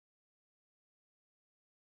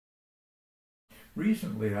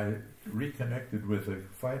Recently I reconnected with a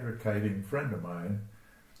fighter kiting friend of mine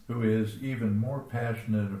who is even more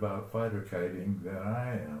passionate about fighter kiting than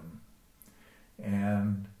I am.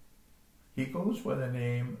 And he goes by the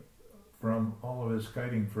name from all of his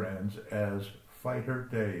kiting friends as Fighter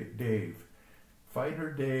Dave.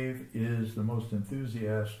 Fighter Dave is the most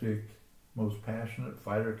enthusiastic, most passionate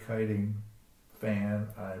fighter kiting fan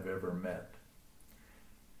I've ever met.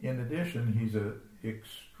 In addition, he's an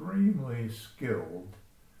extremely skilled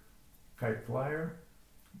kite flyer,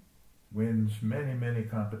 wins many, many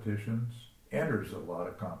competitions, enters a lot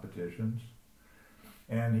of competitions,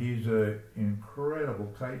 and he's an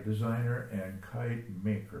incredible kite designer and kite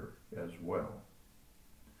maker as well.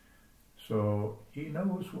 So he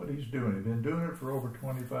knows what he's doing. He's been doing it for over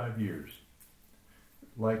 25 years,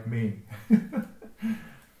 like me.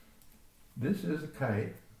 This is a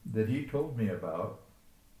kite that he told me about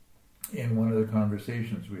in one of the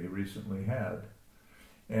conversations we recently had,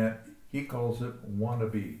 and he calls it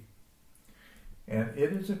WANNABE. And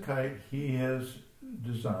it is a kite he has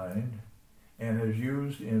designed and has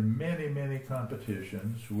used in many, many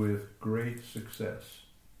competitions with great success.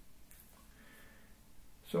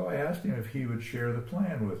 So I asked him if he would share the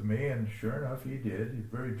plan with me, and sure enough he did. He's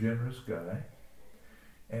a very generous guy.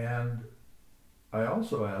 And I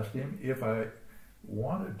also asked him if I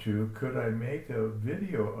wanted to, could I make a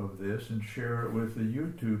video of this and share it with the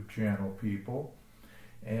YouTube channel people?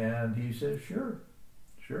 And he said, sure.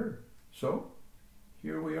 So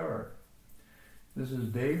here we are. This is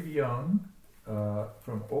Dave Young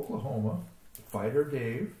from Oklahoma, Fighter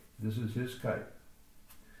Dave. This is his kite.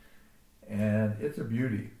 And it's a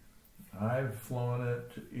beauty. I've flown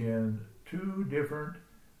it in 2 different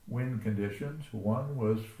wind conditions. One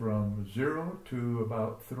was from 0 to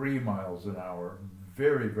about 3 miles an hour,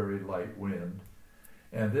 very, very light wind.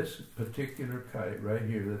 And this particular kite right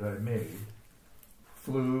here that I made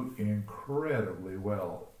flew incredibly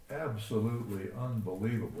well, absolutely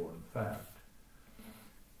unbelievable in fact.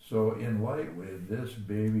 So in light wind, this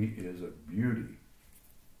baby is a beauty.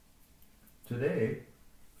 Today,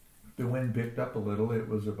 the wind picked up a little. It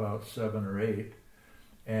was about 7 or 8,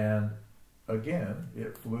 and again,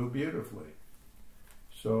 it flew beautifully.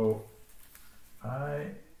 So I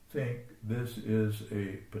think this is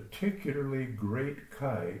a particularly great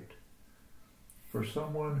kite for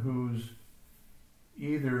someone who's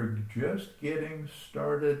either just getting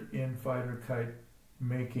started in fighter kite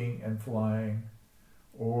making and flying,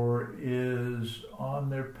 or is on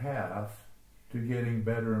their path to getting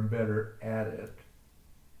better and better at it,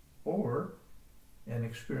 or an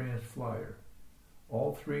experienced flyer.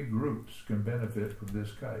 All 3 groups can benefit from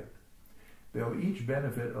this kite. They'll each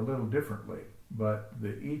benefit a little differently, but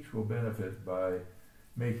they each will benefit by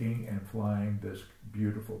making and flying this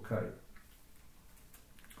beautiful kite.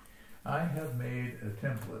 I have made a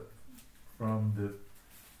template from the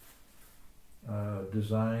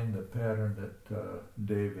design, the pattern that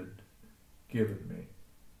David given me.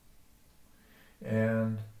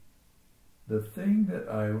 And the thing that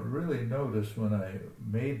I really noticed when I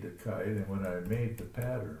made the kite and when I made the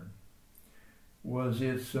pattern was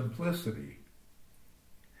its simplicity.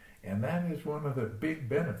 And that is one of the big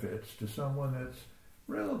benefits to someone that's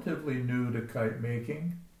relatively new to kite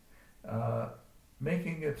making.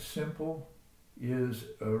 Making it simple is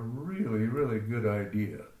a really, really good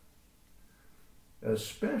idea,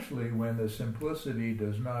 especially when the simplicity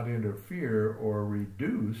does not interfere or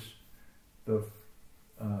reduce the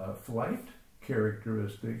flight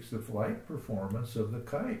characteristics, the flight performance of the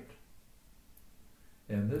kite.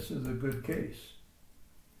 And this is a good case.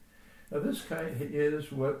 Now this kite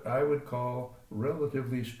is what I would call,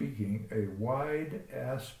 relatively speaking, a wide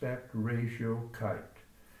aspect ratio kite.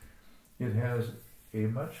 It has a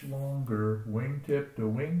much longer wingtip to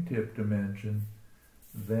wingtip dimension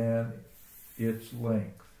than its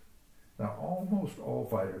length. Now almost all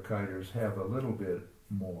fighter kiters have a little bit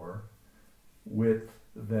more width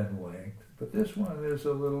than length, but this one is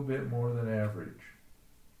a little bit more than average.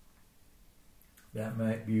 That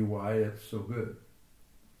might be why it's so good.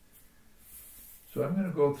 So I'm going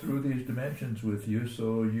to go through these dimensions with you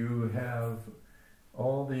so you have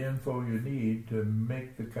all the info you need to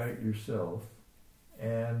make the kite yourself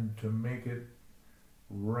and to make it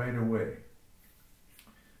right away.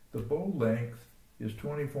 The bow length is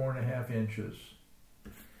 24.5 inches.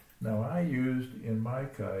 Now I used in my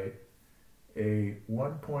kite a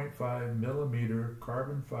 1.5 millimeter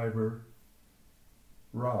carbon fiber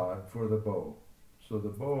rod for the bow. So the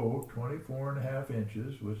bow, 24.5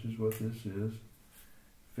 inches, which is what this is,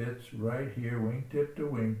 fits right here, wingtip to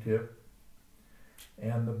wingtip,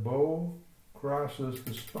 and the bow crosses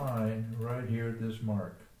the spine right here at this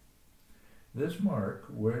mark. This mark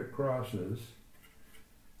where it crosses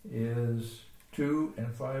is 2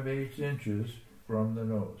 5/8 inches from the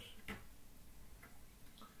nose.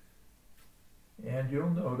 And you'll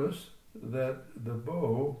notice that the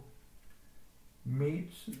bow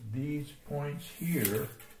meets these points here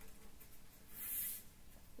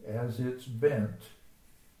as it's bent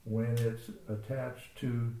when it's attached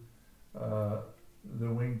to the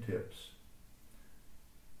wingtips,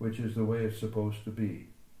 which is the way it's supposed to be.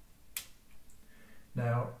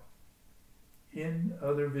 Now, in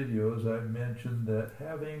other videos I've mentioned that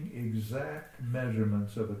having exact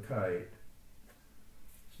measurements of a kite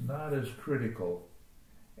is not as critical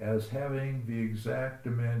as having the exact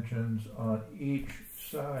dimensions on each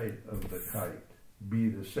side of the kite be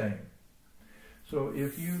the same. So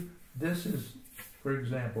if this is, for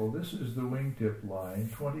example, this is the wingtip line,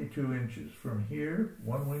 22 inches. From here,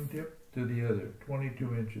 one wingtip to the other,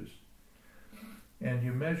 22 inches. And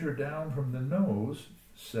you measure down from the nose,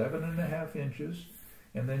 7.5 inches,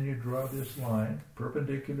 and then you draw this line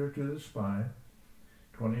perpendicular to the spine,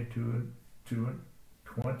 22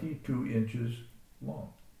 inches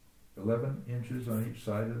long, 11 inches on each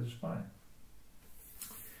side of the spine.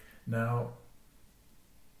 Now,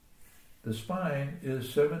 the spine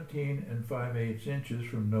is 17 5/8 inches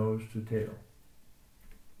from nose to tail.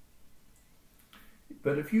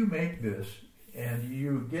 But if you make this and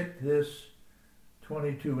you get this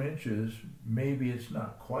 22 inches, maybe it's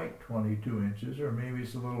not quite 22 inches, or maybe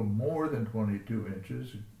it's a little more than 22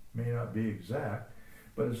 inches, it may not be exact,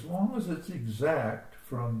 but as long as it's exact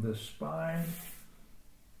from the spine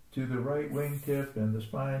to the right wingtip and the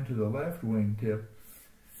spine to the left wingtip,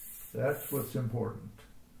 that's what's important.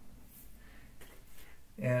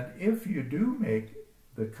 And if you do make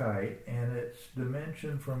the kite and its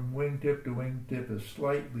dimension from wingtip to wingtip is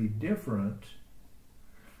slightly different,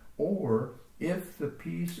 or if the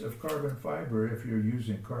piece of carbon fiber, if you're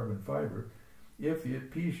using carbon fiber, if the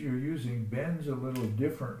piece you're using bends a little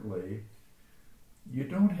differently, you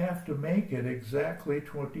don't have to make it exactly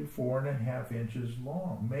 24.5 inches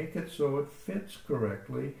long. Make it so it fits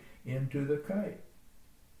correctly into the kite.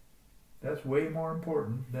 That's way more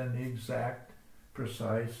important than the exact,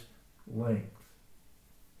 precise length.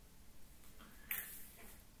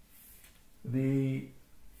 The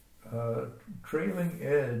trailing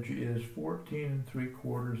edge is 14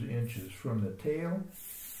 3/4 inches from the tail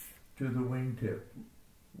to the wingtip,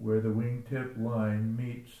 where the wingtip line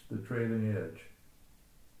meets the trailing edge.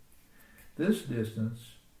 This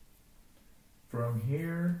distance from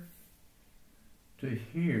here to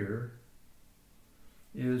here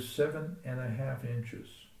is 7.5 inches.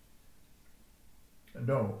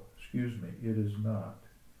 No, excuse me, it is not.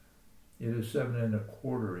 It is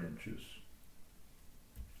 7.25 inches.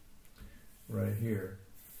 Right here.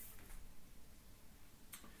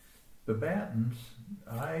 The battens,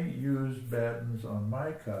 I use battens on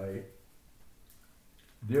my kite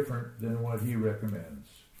different than what he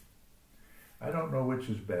recommends. I don't know which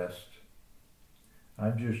is best.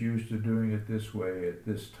 I'm just used to doing it this way at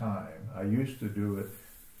this time. I used to do it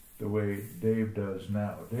the way Dave does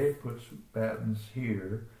now. Dave puts battens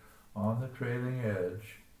here on the trailing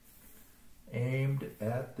edge, aimed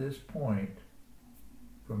at this point,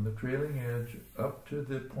 from the trailing edge up to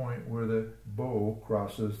the point where the bow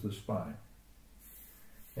crosses the spine.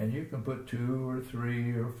 And you can put 2 or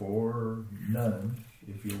 3 or 4, or none,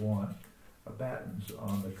 if you want, battens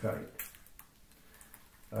on the kite.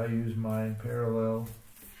 I use mine parallel.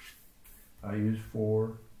 I use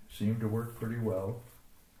 4, seem to work pretty well.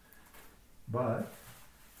 But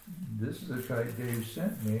this is a kite Dave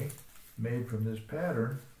sent me, made from this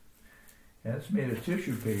pattern, and it's made of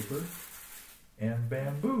tissue paper and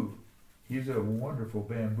bamboo. He's a wonderful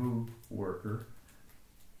bamboo worker,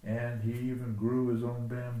 and he even grew his own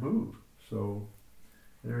bamboo. So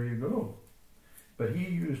there you go. But he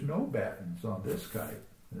used no battens on this kite.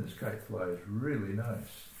 This kite flies really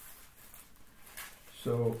nice.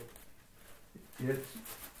 So it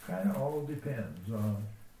kind of all depends on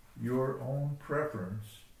your own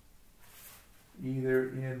preference, either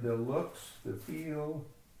in the looks, the feel,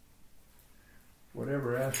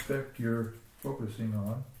 whatever aspect you're focusing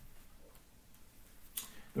on.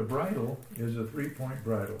 The bridle is a 3-point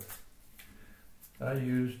bridle. I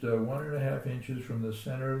used 1.5 inches from the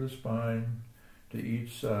center of the spine to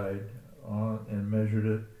each side and measured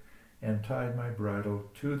it and tied my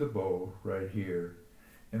bridle to the bow right here.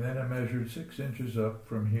 And then I measured 6 inches up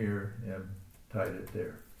from here and tied it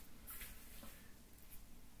there.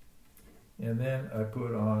 And then I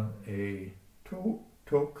put on a toe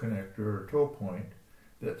connector or toe point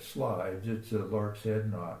that slides. It's a lark's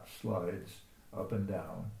head knot, slides up and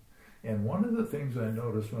down. And one of the things I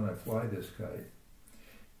notice when I fly this kite,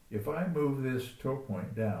 if I move this toe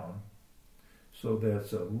point down so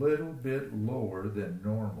that's a little bit lower than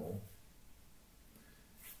normal,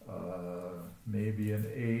 maybe an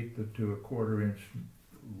eighth to a quarter inch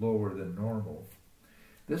lower than normal,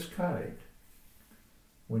 this kite,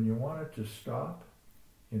 when you want it to stop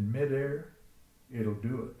in midair, it'll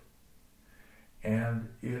do it. And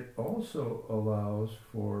it also allows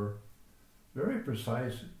for very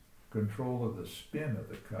precise control of the spin of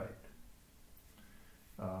the kite.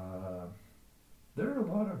 There are a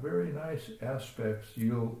lot of very nice aspects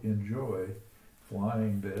you'll enjoy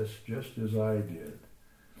flying this, just as I did.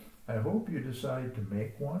 I hope you decide to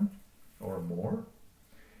make one or more.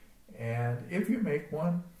 And if you make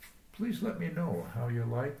one, please let me know how you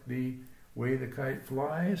like the way the kite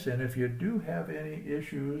flies. And if you do have any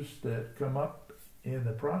issues that come up in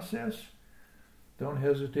the process, don't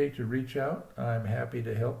hesitate to reach out. I'm happy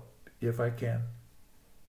to help if I can.